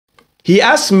He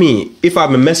asked me if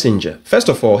I'm a messenger. First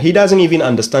of all, he doesn't even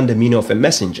understand the meaning of a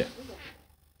messenger.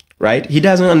 Right? He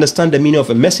doesn't understand the meaning of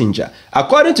a messenger.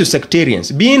 According to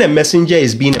sectarians, being a messenger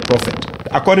is being a prophet.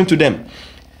 According to them.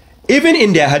 Even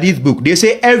in their hadith book, they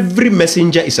say every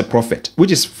messenger is a prophet,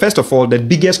 which is, first of all, the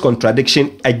biggest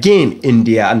contradiction, again, in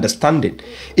their understanding.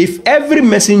 If every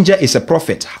messenger is a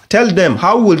prophet, tell them,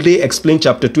 how will they explain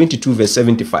chapter 22, verse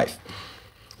 75?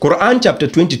 Quran chapter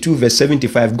 22, verse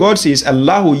 75, God says,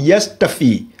 Allahu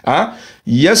yastafi,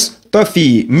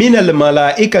 yastafi min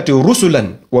al-malaikati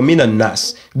rusulan wa min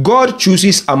al-nas. God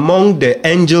chooses among the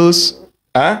angels,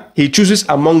 he chooses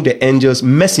among the angels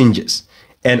messengers,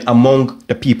 and among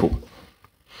the people.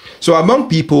 So among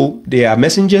people, they are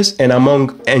messengers, and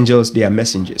among angels, they are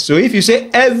messengers. So if you say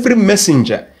every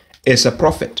messenger is a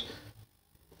prophet,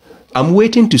 I'm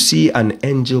waiting to see an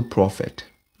angel prophet.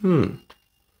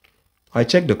 I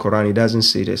checked the Quran, it doesn't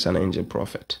say there's an angel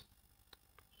prophet.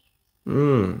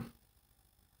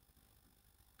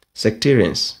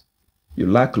 Sectarians, you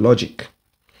lack logic.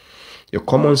 Your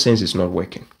common sense is not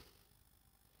working.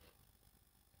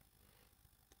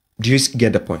 Do you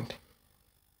get the point?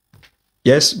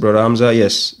 Yes, Brother Hamza,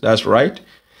 yes, that's right.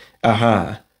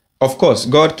 Of course,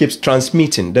 God keeps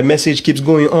transmitting. The message keeps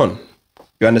going on.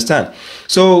 You understand?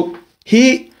 So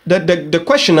the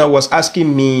questioner was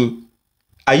asking me,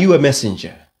 are you a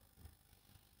messenger?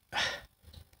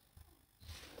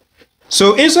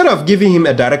 So instead of giving him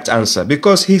a direct answer,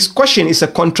 because his question is a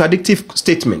contradictory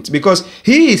statement, because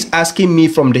he is asking me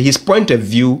from his point of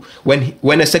view,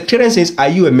 when a sectarian says, are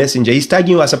you a messenger? He's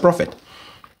tagging you as a prophet.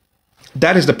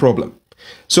 That is the problem.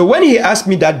 So when he asked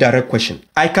me that direct question,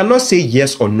 I cannot say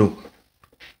yes or no.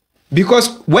 Because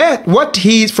where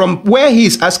he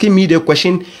is asking me the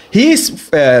question, his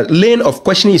lane of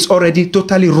questioning is already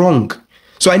totally wrong.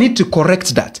 So I need to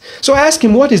correct that. So I asked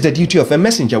him, what is the duty of a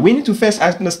messenger? We need to first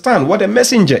understand what a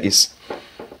messenger is.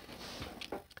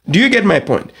 Do you get my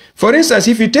point? For instance,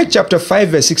 if you take chapter 5,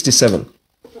 verse 67,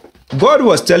 God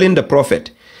was telling the prophet,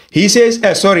 he says,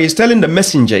 he's telling the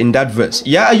messenger in that verse,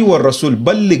 Ya ayyuha rasul,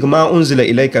 balligh ma unzila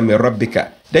ilayka min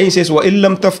rabbika. Then he says, wa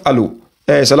illam taf'alu.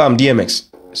 Salam, DMX.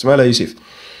 Ismaila Yusuf.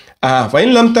 Fa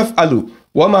in lam taf'alu.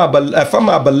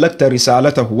 فما بلغت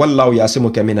رسالته والله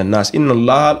يعصمك من الناس إن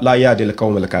الله لا يهدي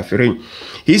القوم الكافرين.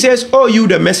 He says, oh, you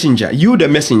the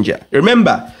messenger.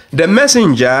 Remember, the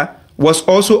messenger was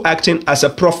also acting as a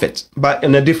prophet, but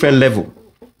in a different level.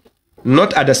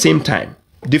 Not at the same time,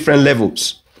 different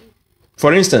levels.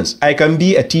 For instance, I can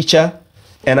be a teacher,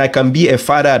 and I can be a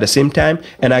father at the same time,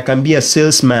 and I can be a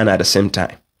salesman at the same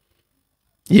time.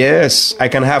 Yes, I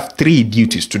can have 3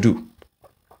 duties to do.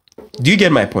 Do you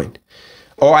get my point?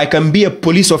 Or I can be a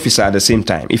police officer at the same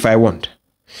time if I want.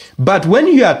 But when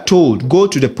you are told, go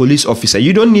to the police officer,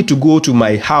 you don't need to go to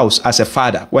my house as a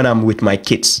father when I'm with my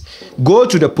kids. Go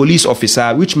to the police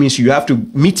officer, which means you have to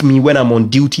meet me when I'm on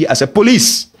duty as a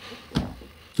police.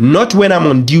 Not when I'm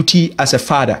on duty as a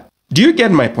father. Do you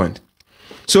get my point?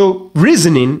 So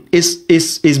reasoning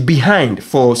is behind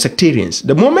for sectarians.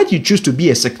 The moment you choose to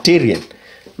be a sectarian,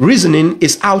 reasoning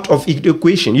is out of the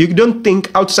equation. You don't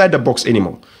think outside the box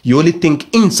anymore. You only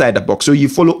think inside the box. So you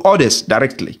follow orders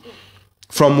directly.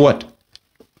 From what?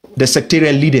 The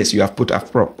sectarian leaders you have put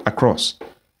across.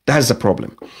 That's the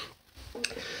problem.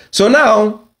 So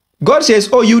now, God says,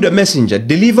 oh, you the messenger,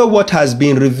 deliver what has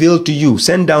been revealed to you,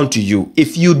 sent down to you.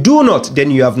 If you do not,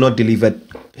 then you have not delivered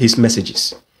his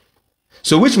messages.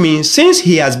 So which means, since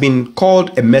he has been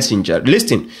called a messenger,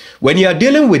 listen, when you are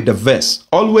dealing with the verse,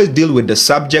 always deal with the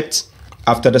subject.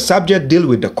 After the subject, deal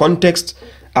with the context.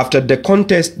 After the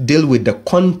context, deal with the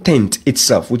content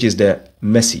itself, which is the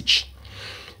message.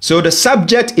 So the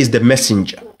subject is the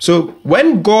messenger. So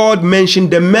when God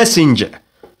mentioned the messenger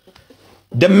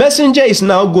is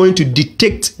now going to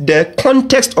detect the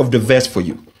context of the verse for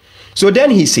you. So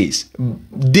then he says,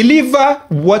 deliver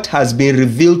what has been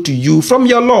revealed to you from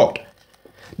your Lord.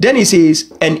 Then he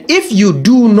says, and if you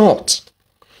do not.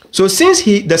 So since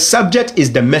the subject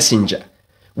is the messenger,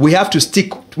 we have to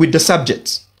stick with the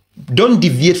subject. Don't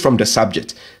deviate from the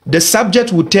subject. The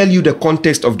subject will tell you the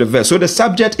context of the verse. So the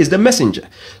subject is the messenger.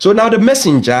 So now the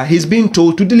messenger, he's being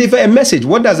told to deliver a message.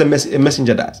 What does a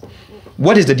messenger do?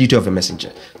 What is the duty of a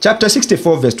messenger? Chapter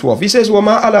 64 verse 12. He says,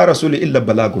 وَمَا عَلَى رَسُولِ إِلَّا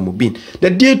بَلَاغٌ مُبِينٌ. The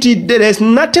duty, there is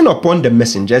nothing upon the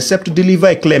messenger except to deliver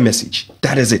a clear message.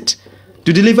 That is it.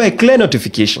 To deliver a clear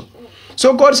notification.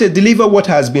 So God said, deliver what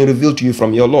has been revealed to you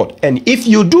from your Lord. And if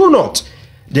you do not,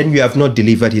 then you have not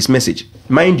delivered his message.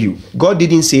 Mind you, God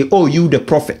didn't say, oh, you the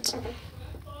prophet.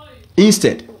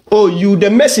 Instead, oh, you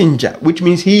the messenger, which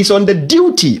means he is on the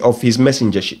duty of his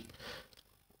messengership.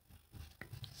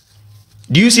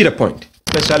 Do you see the point?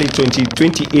 especially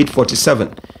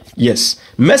 28:47. Yes,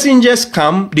 messengers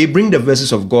come, they bring the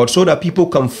verses of God so that people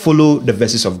can follow the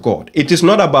verses of God. It is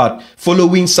not about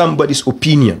following somebody's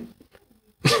opinion.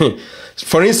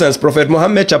 For instance, Prophet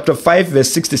Muhammad chapter 5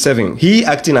 verse 67, he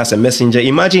acting as a messenger.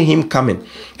 Imagine him coming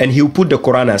and he will put the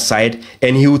Quran aside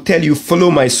and he will tell you, follow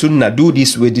my sunnah, do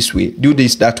this way, do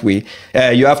this that way.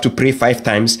 You have to pray 5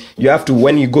 times. You have to,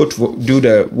 when you go to do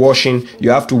the washing,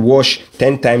 you have to wash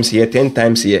 10 times here, 10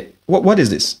 times here. What is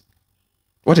this?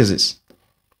 What is this?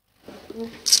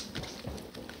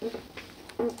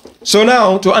 So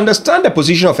now, to understand the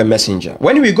position of a messenger,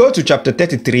 when we go to chapter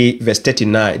 33, verse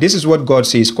 39, this is what God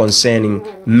says concerning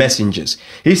messengers.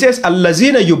 He says,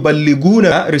 Allazina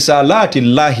yuballiguna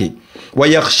risalatillahi wa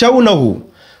yakhshawnahu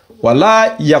wa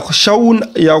la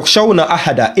yakhshawna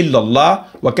ahada illallah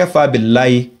wa kafa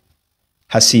billahi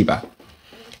hasiba.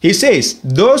 He says,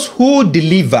 those who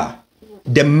deliver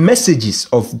the messages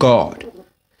of God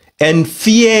and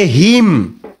fear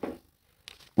Him.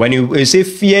 When you say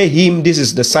fear Him, this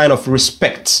is the sign of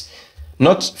respect,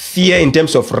 not fear in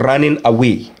terms of running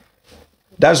away.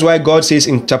 That's why God says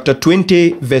in chapter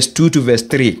 20, verse 2 to verse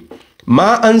 3,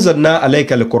 Ma anzalna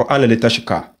alayka al-Qur'ana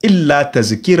litashqa illa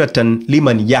tazkiratan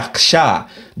liman yakhsha.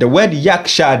 The word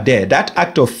yakhsha there, that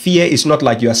act of fear is not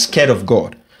like you are scared of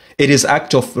God. It is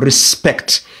act of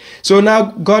respect. So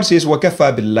now God says,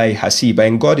 Wakafa billahi hasiba,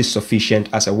 and God is sufficient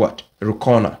as a what?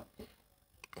 Recorder,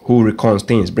 who records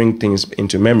things, bring things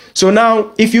into memory. So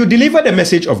now, if you deliver the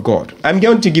message of God, I'm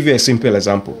going to give you a simple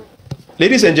example.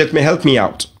 Ladies and gentlemen, help me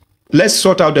out. Let's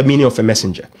sort out the meaning of a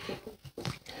messenger.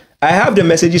 I have the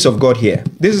messages of God here.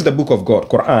 This is the book of God,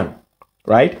 Quran,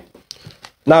 right?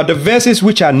 Now, the verses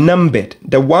which are numbered,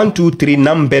 the 1, 2, 3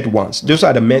 numbered ones, those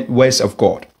are the words of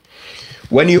God.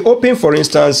 When you open, for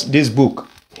instance, this book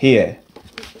here,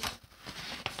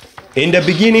 in the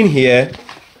beginning here,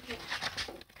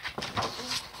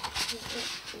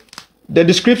 the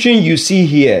description you see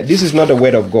here, this is not the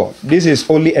word of God. This is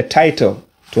only a title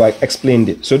to explain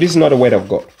it. So this is not the word of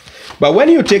God. But when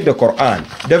you take the Quran,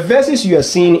 the verses you are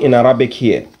seeing in Arabic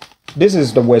here, this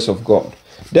is the words of God.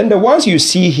 Then the ones you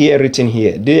see here written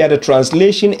here, they are the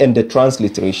translation and the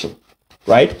transliteration,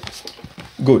 right?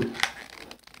 Good.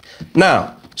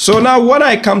 Now, so now when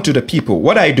I come to the people,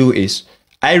 what I do is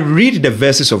I read the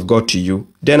verses of God to you,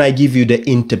 then I give you the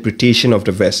interpretation of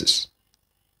the verses.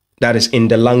 That is in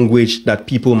the language that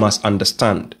people must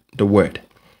understand the word.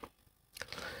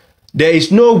 There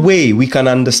is no way we can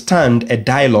understand a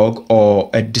dialogue or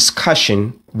a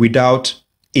discussion without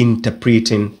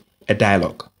interpreting a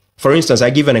dialogue. For instance, I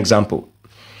give an example.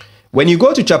 When you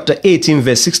go to chapter 18,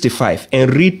 verse 65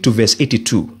 and read to verse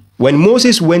 82, when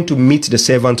Moses went to meet the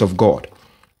servant of God,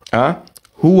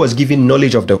 who was given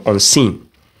knowledge of the unseen,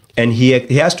 and he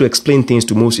has to explain things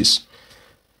to Moses.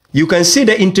 You can see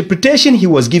the interpretation he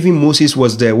was giving Moses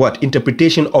was the what?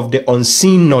 Interpretation of the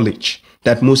unseen knowledge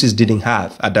that Moses didn't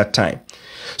have at that time.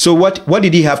 So what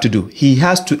did he have to do? He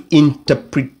has to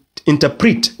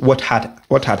interpret what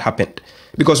had happened,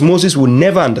 because Moses will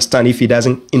never understand if he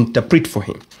doesn't interpret for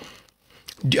him.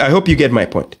 I hope you get my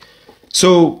point.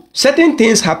 So certain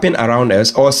things happen around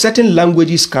us, or certain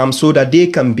languages come so that they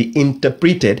can be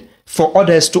interpreted for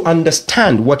others to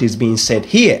understand what is being said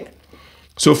here.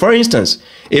 So for instance,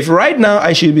 if right now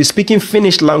I should be speaking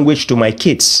Finnish language to my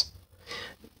kids,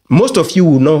 most of you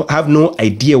will have no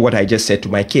idea what I just said to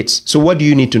my kids. So what do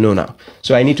you need to know now?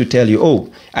 So I need to tell you, oh,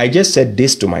 I just said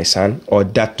this to my son or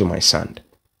that to my son.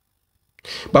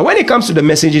 But when it comes to the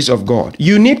messages of God,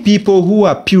 you need people who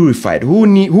are purified,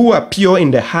 who are pure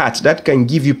in the heart, that can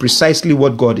give you precisely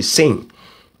what God is saying.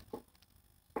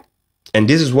 And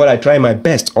this is what I try my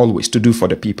best always to do for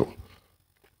the people.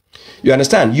 You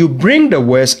understand? You bring the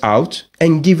words out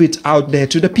and give it out there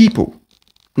to the people.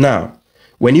 Now,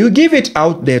 when you give it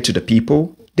out there to the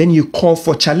people, then you call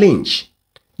for challenge.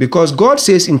 Because God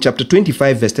says in chapter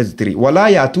 25, verse 33,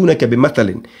 وَلَا يَأْتُونَكَ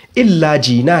بِمَثَلٍ إِلَّا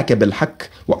جِينَاكَ بِالْحَقِّ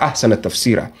وَأَحْسَنَ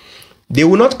تَفْسِيرًا. They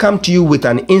will not come to you with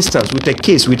an instance, with a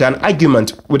case, with an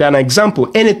argument, with an example,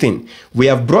 anything. We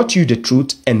have brought you the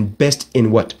truth and best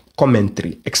in what?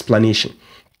 Commentary, explanation.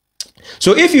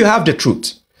 So if you have the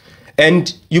truth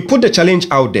and you put the challenge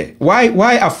out there,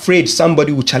 why afraid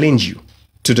somebody will challenge you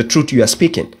to the truth you are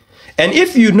speaking? And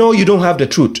if you know you don't have the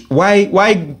truth,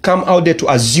 why come out there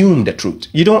to assume the truth?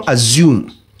 You don't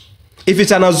assume. If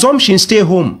it's an assumption, stay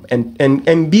home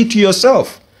and be to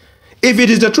yourself. If it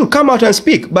is the truth, come out and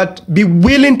speak, but be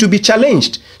willing to be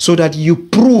challenged so that you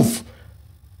prove.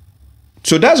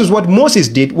 So that is what Moses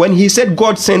did when he said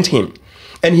God sent him.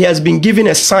 And he has been given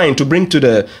a sign to bring to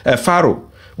the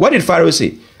Pharaoh. What did Pharaoh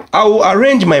say? I will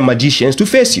arrange my magicians to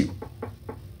face you.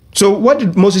 So what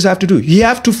did Moses have to do? He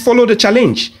have to follow the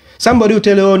challenge. Somebody will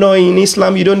tell you, oh no, in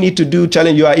Islam, you don't need to do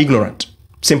challenge. You are ignorant.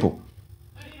 Simple.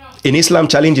 In Islam,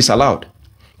 challenge is allowed.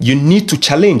 You need to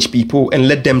challenge people and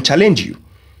let them challenge you.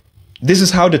 This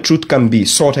is how the truth can be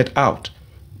sorted out.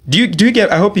 Do you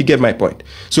get? I hope you get my point.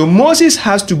 So Moses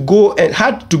had to go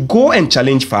and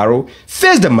challenge Pharaoh,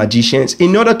 face the magicians,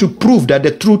 in order to prove that the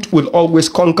truth will always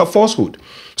conquer falsehood.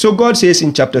 So God says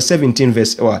in chapter 17,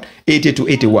 verse 80 to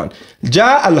 81,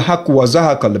 Ja al-haq wa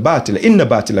zahaq al-batil, inna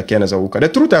batila kana zahuqa. The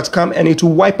truth has come and it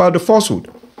will wipe out the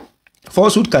falsehood.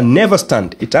 Falsehood can never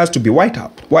stand. It has to be wiped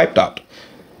out.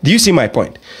 Do you see my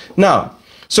point? Now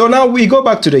we go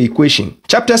back to the equation.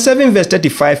 Chapter 7 verse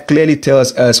 35 clearly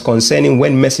tells us concerning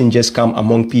when messengers come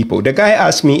among people. The guy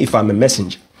asked me if I'm a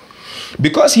messenger.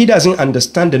 Because he doesn't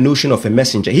understand the notion of a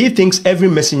messenger. He thinks every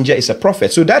messenger is a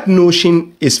prophet. So that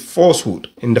notion is falsehood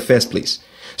in the first place.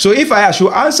 So if I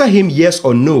should answer him yes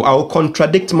or no, I will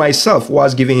contradict myself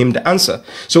whilst giving him the answer.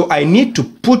 So I need to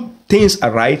put things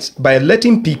aright by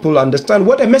letting people understand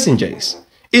what a messenger is.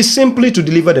 It's simply to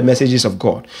deliver the messages of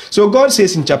God. So God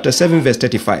says in chapter 7 verse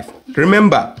 35,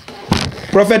 remember,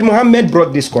 Prophet Muhammad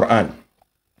brought this Quran,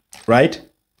 right?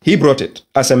 He brought it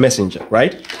as a messenger,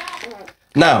 right?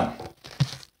 Now,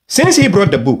 since he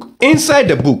brought the book, inside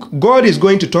the book, God is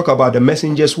going to talk about the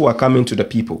messengers who are coming to the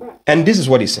people. And this is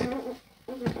what he said.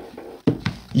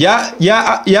 Ya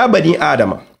bani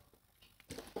Adama.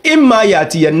 Imma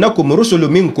yatiyannakum rusulu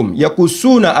minkum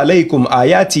yakusuna alaykum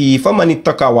ayati faman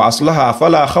ittaqa wa aslaha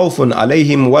fala khawfun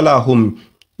alayhim wala hum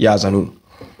yazanun.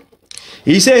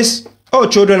 He says, oh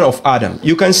children of Adam,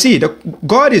 you can see that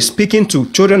God is speaking to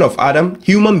children of Adam,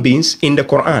 human beings, in the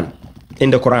Quran.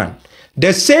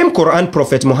 The same Quran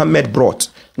Prophet Muhammad brought.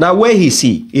 Now where is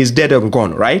he? He's dead and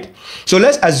gone, right? So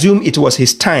let's assume it was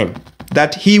his time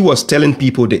that he was telling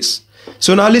people this.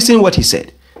 So now listen what he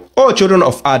said. Oh children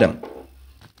of Adam,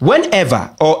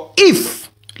 whenever or if,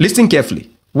 listen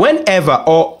carefully, whenever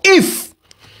or if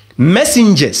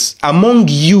messengers among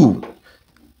you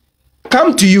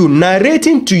come to you,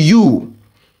 narrating to you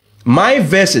my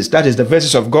verses, that is the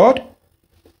verses of God,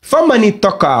 famani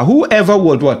taka, whoever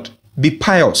would what? Be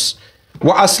pious.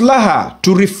 Wa aslaha,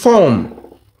 to reform.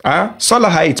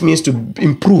 Salaha, it means to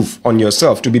improve on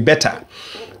yourself, to be better.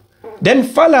 Then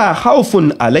fala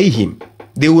khawfun alayhim,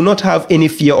 they will not have any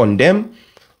fear on them.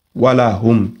 Wala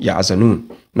hum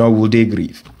ya'zanun, nor will they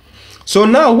grieve. So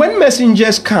now when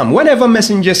messengers come, whenever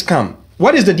messengers come,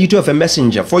 what is the duty of a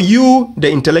messenger? For you, the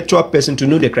intellectual person, to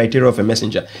know the criteria of a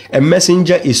messenger. A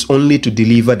messenger is only to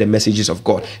deliver the messages of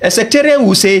God. A sectarian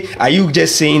will say, are you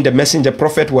just saying the messenger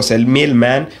prophet was a male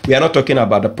man? We are not talking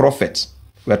about the prophet.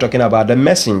 We are talking about the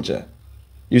messenger.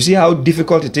 You see how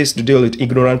difficult it is to deal with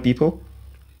ignorant people?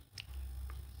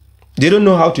 They don't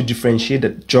know how to differentiate the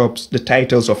jobs, the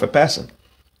titles of a person.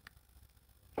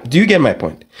 Do you get my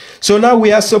point? So now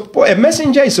a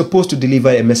messenger is supposed to deliver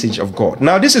a message of God.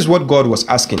 Now this is what God was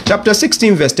asking. Chapter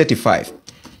 16 verse 35.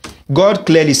 God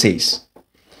clearly says,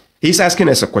 he's asking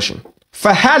us a question.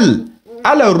 فَهَلْ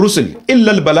عَلَى الرُّسُلِ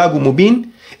إِلَّا الْبَلَاغُ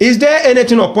مُبِينَ. Is there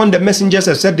anything upon the messengers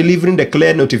except delivering the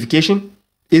clear notification?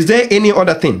 Is there any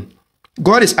other thing?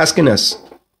 God is asking us.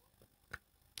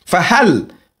 فَهَلْ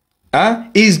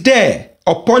is there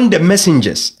upon the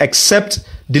messengers except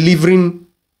delivering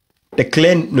the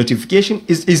clear notification?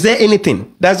 Is there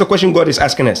anything? That's the question God is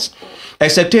asking us. A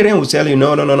sectarian will tell you,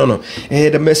 no.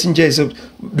 The messenger is...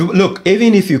 Look,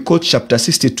 even if you quote chapter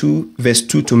 62, verse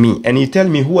 2 to me, and you tell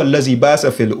me, huwa allazi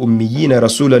basa fil ummiyina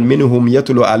rasulan minhum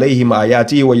yatlu alayhim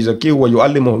ayati wa yuzakihu wa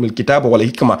yuallimuhum al-kitaba wal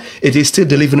hikmah, it is still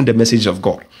delivering the message of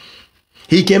God.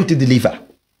 He came to deliver.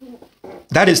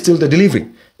 That is still the delivery.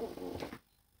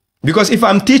 Because if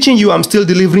I'm teaching you, I'm still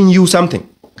delivering you something.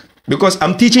 Because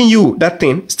I'm teaching you that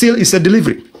thing, still is a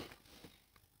delivery.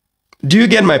 Do you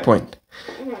get my point?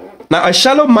 Now, a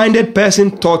shallow-minded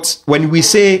person thought when we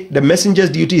say the messenger's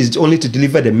duty is only to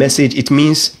deliver the message, it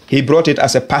means he brought it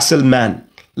as a parcel man,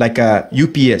 like a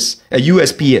UPS, a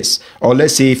USPS, or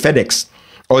let's say FedEx,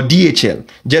 or DHL.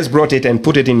 Just brought it and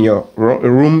put it in your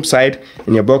room side,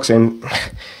 in your box, and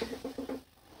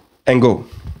go.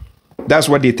 That's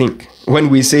what they think. When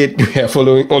we say we are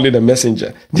following only the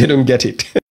messenger, they don't get it.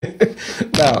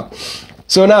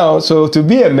 So to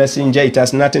be a messenger, it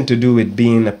has nothing to do with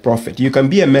being a prophet. You can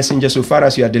be a messenger so far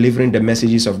as you are delivering the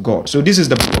messages of God. So this is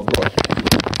the book of God.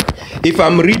 If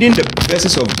I'm reading the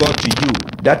verses of God to you,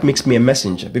 that makes me a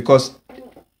messenger because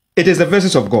it is the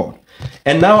verses of God.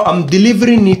 And now I'm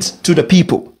delivering it to the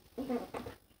people.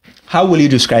 How will you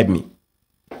describe me?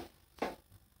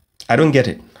 I don't get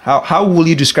it. How will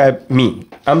you describe me?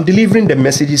 I'm delivering the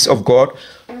messages of God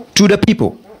to the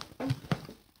people.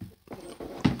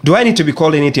 Do I need to be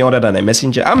called anything other than a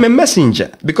messenger? I'm a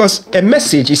messenger because a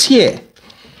message is here.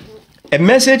 A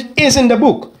message is in the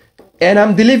book and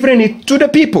I'm delivering it to the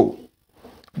people.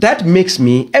 That makes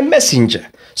me a messenger.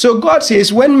 So God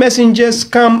says, when messengers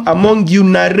come among you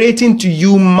narrating to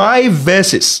you my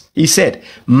verses, he said,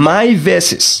 my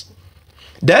verses.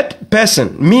 That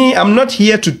person, me, I'm not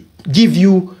here to give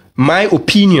you my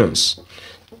opinions.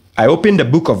 I open the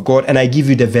book of God and I give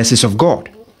you the verses of God.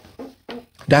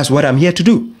 That's what I'm here to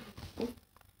do.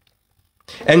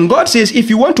 And God says, if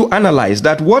you want to analyze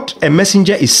that what a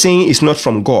messenger is saying is not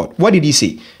from God, what did he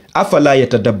say? أَفَلَا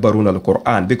يَتَدَبَّرُونَ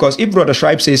الْقُرْآنَ. Because if Brother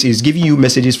Shrib says he's giving you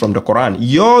messages from the Quran,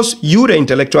 you the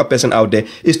intellectual person out there,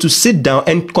 is to sit down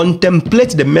and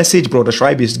contemplate the message Brother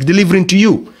Shrib is delivering to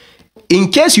you.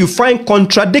 In case you find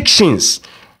contradictions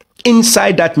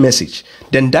inside that message,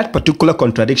 then that particular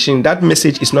contradiction, that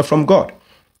message is not from God.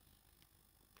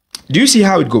 Do you see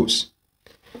how it goes?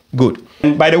 Good.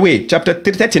 And by the way, chapter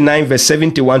 39 verse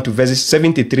 71 to verse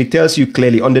 73 tells you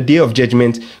clearly, on the day of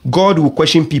judgment, God will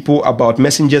question people about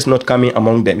messengers not coming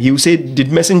among them. He will say,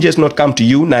 did messengers not come to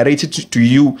you, narrated to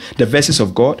you the verses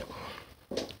of God?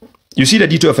 You see the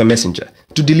duty of a messenger,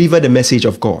 to deliver the message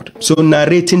of God. So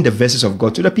narrating the verses of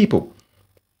God to the people.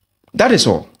 That is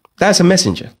all. That's a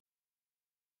messenger.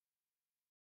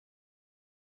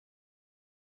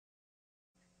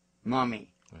 Mommy.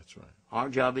 That's right. Our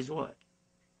job is what?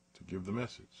 To give the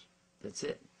message. That's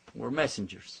it. We're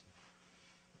messengers.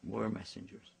 We're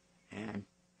messengers. And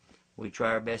we try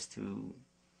our best to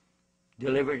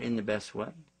deliver it in the best way.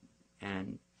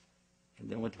 And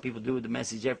then what the people do with the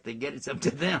message after they get it's up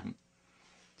to them.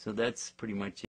 So that's pretty much it.